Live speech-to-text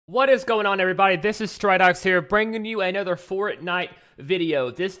What is going on, everybody? This is Stridox here, bringing you another Fortnite video.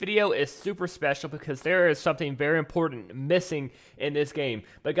 This video is super special because there is something very important missing in this game.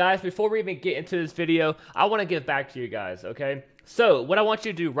 But guys, before we even get into this video, I want to give back to you guys, okay? So, what I want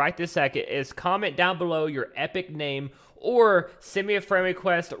you to do right this second is comment down below your epic name or send me a friend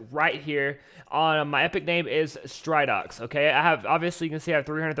request right here. My epic name is Stridox, okay? Obviously, you can see I have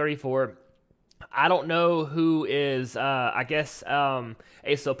 334. I don't know who is, I guess,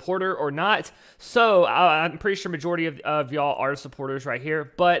 a supporter or not. So, I'm pretty sure majority of y'all are supporters right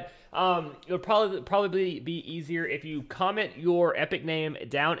here. But it would probably be easier if you comment your epic name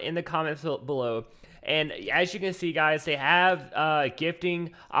down in the comments below. And as you can see, guys, they have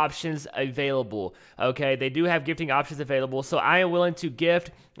gifting options available. Okay, they do have gifting options available. So I am willing to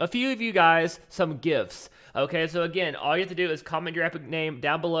gift a few of you guys some gifts. Okay, so again, all you have to do is comment your epic name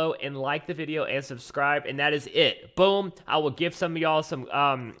down below and like the video and subscribe, and that is it. Boom! I will give some of y'all some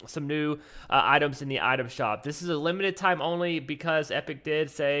new items in the item shop. This is a limited time only because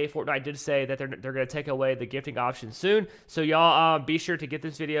Fortnite did say that they're gonna take away the gifting option soon. So y'all be sure to get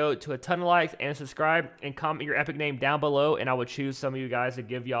this video to a ton of likes and subscribe and comment your epic name down below, and I will choose some of you guys to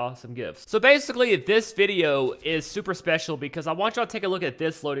give y'all some gifts. So basically, this video is super special because I want y'all to take a look at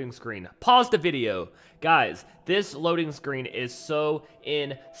this loading screen. Pause the video. Guys, this loading screen is so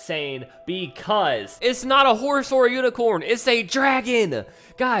insane because it's not a horse or a unicorn, it's a dragon.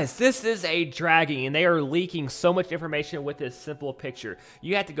 Guys, this is a dragon, and they are leaking so much information with this simple picture.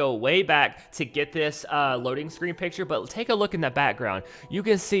 You have to go way back to get this loading screen picture, but take a look in the background. You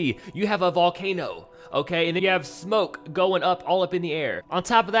can see you have a volcano. Okay, and then you have smoke going up all up in the air. On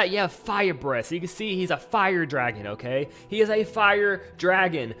top of that, you have fire breath. So you can see he's a fire dragon, okay? He is a fire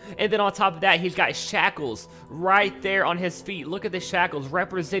dragon. And then on top of that, he's got shackles right there on his feet. Look at the shackles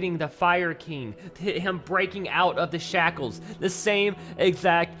representing the Fire King. Him breaking out of the shackles. The same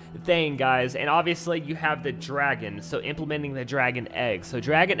exact thing, guys. And obviously, you have the dragon. So implementing the dragon eggs. So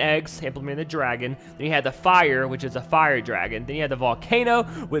dragon eggs, implementing the dragon. Then you have the fire, which is a fire dragon. Then you have the volcano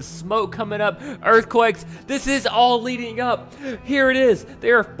with smoke coming up. Earthquake. This is all leading up. Here it is.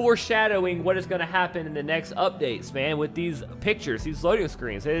 They are foreshadowing what is going to happen in the next updates, man, with these pictures, these loading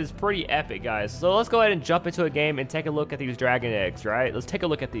screens. It is pretty epic, guys. So let's go ahead and jump into a game and take a look at these dragon eggs, right? Let's take a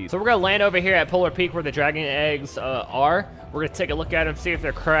look at these. So we're going to land over here at Polar Peak where the dragon eggs are. We're going to take a look at them, see if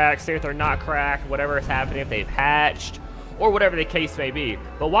they're cracked, see if they're not cracked, whatever is happening, if they've hatched, or whatever the case may be.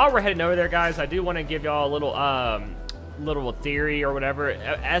 But while we're heading over there, guys, I do want to give y'all a little theory or whatever.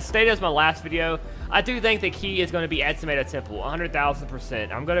 As stated as my last video, I do think the key is going to be at Tomato Temple,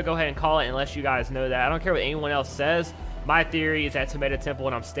 100,000%. I'm going to go ahead and call it unless you guys know that. I don't care what anyone else says. My theory is at Tomato Temple,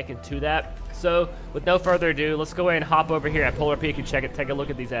 and I'm sticking to that. So, with no further ado, let's go ahead and hop over here at Polar Peak and take a look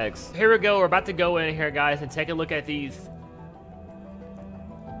at these eggs. Here we go. We're about to go in here, guys, and take a look at these.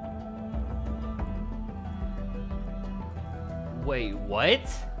 Wait, what?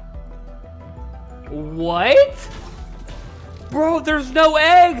 What? Bro, there's no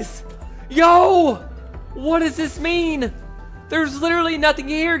eggs! Yo! What does this mean? There's literally nothing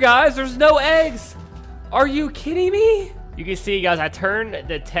here, guys. There's no eggs. Are you kidding me? You can see, guys, I turned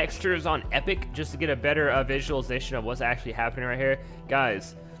the textures on Epic just to get a better visualization of what's actually happening right here.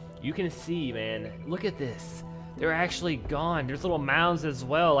 Guys, you can see, man. Look at this. They're actually gone. There's little mounds as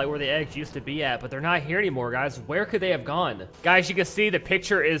well, like where the eggs used to be at, but they're not here anymore, guys. Where could they have gone? Guys, you can see the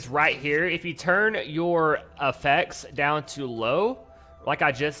picture is right here. If you turn your effects down to low, like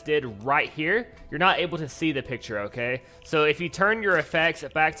I just did right here, you're not able to see the picture, okay? So if you turn your effects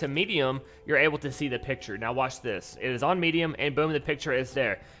back to medium, you're able to see the picture. Now watch this. It is on medium, and boom, the picture is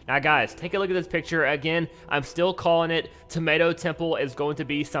there. Now guys, take a look at this picture. Again, I'm still calling it Tomato Temple is going to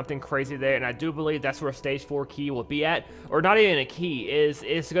be something crazy there, and I do believe that's where Stage 4 key will be at. Or not even a key, it's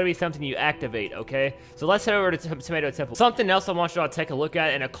going to be something you activate, okay? So let's head over to Tomato Temple. Something else I want you all to take a look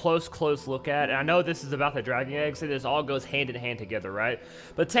at, and a close look at, and I know this is about the dragon eggs, so this all goes hand in hand together, right?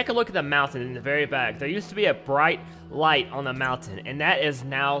 But take a look at the mountain in the very back. There used to be a bright light on the mountain, and that is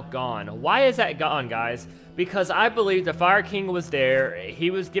now gone. Why is that gone, guys? Because I believe the Fire King was there, he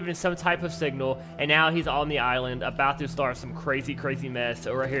was given some type of signal, and now he's on the island about to start some crazy mess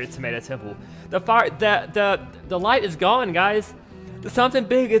over here at Tomato Temple. The light is gone, guys. Something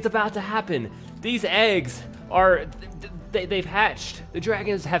big is about to happen. These eggs are, they've hatched. The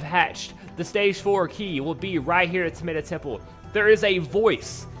dragons have hatched. The Stage 4 key will be right here at Tomato Temple. There is a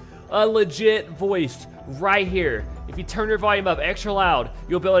voice, a legit voice right here. if you turn your volume up extra loud,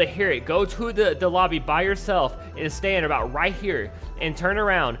 you'll be able to hear it. Go to the lobby by yourself and stand about right here and turn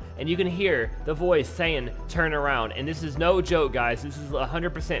around, and you can hear the voice saying turn around. And this is no joke, guys. This is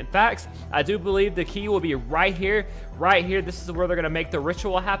 100% facts. I do believe the key will be right here. This is where they're gonna make the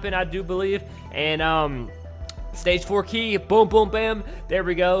ritual happen, I do believe. And stage 4 key, boom, boom, bam, there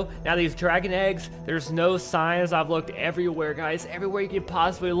we go. Now these dragon eggs, there's no signs. I've looked everywhere, guys, everywhere you can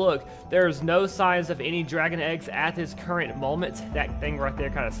possibly look. There's no signs of any dragon eggs at this current moment. That thing right there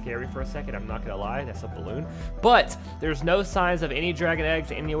kind of scared me for a second, I'm not gonna lie, that's a balloon. But there's no signs of any dragon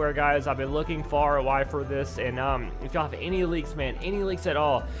eggs anywhere, guys. I've been looking far and wide for this, and if y'all have any leaks, man, any leaks at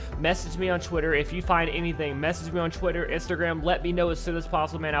all, message me on Twitter. If you find anything, message me on Twitter, Instagram, let me know as soon as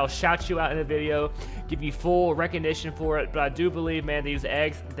possible, man. I'll shout you out in the video, give you full recognition for it. But I do believe, man, these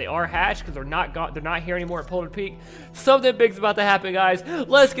eggs, they are hatched because they're not here anymore at Polar Peak. Something big's about to happen, guys.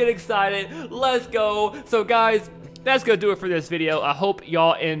 Let's get excited. Let's go. So guys, that's gonna do it for this video. I hope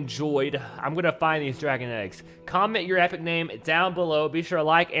y'all enjoyed. I'm gonna find these dragon eggs. Comment your epic name down below. Be sure to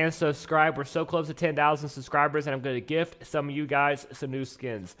like and subscribe. We're so close to 10,000 subscribers, and I'm gonna gift some of you guys some new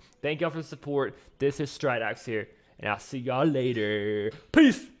skins. Thank y'all for the support. This is Stridox here, and I'll see y'all later.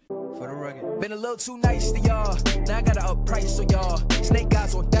 Peace. For the rugged. Been a little too nice to y'all. Now I gotta up price for y'all. Snake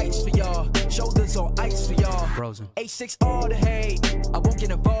eyes on dice for y'all. Shoulders on ice for y'all. Frozen. A6 all the hate. I won't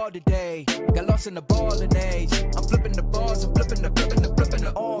get involved today. Got lost in the balling age. I'm flipping the balls. I'm flipping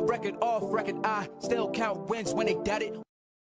the all record, off record. I still count wins when they doubt it.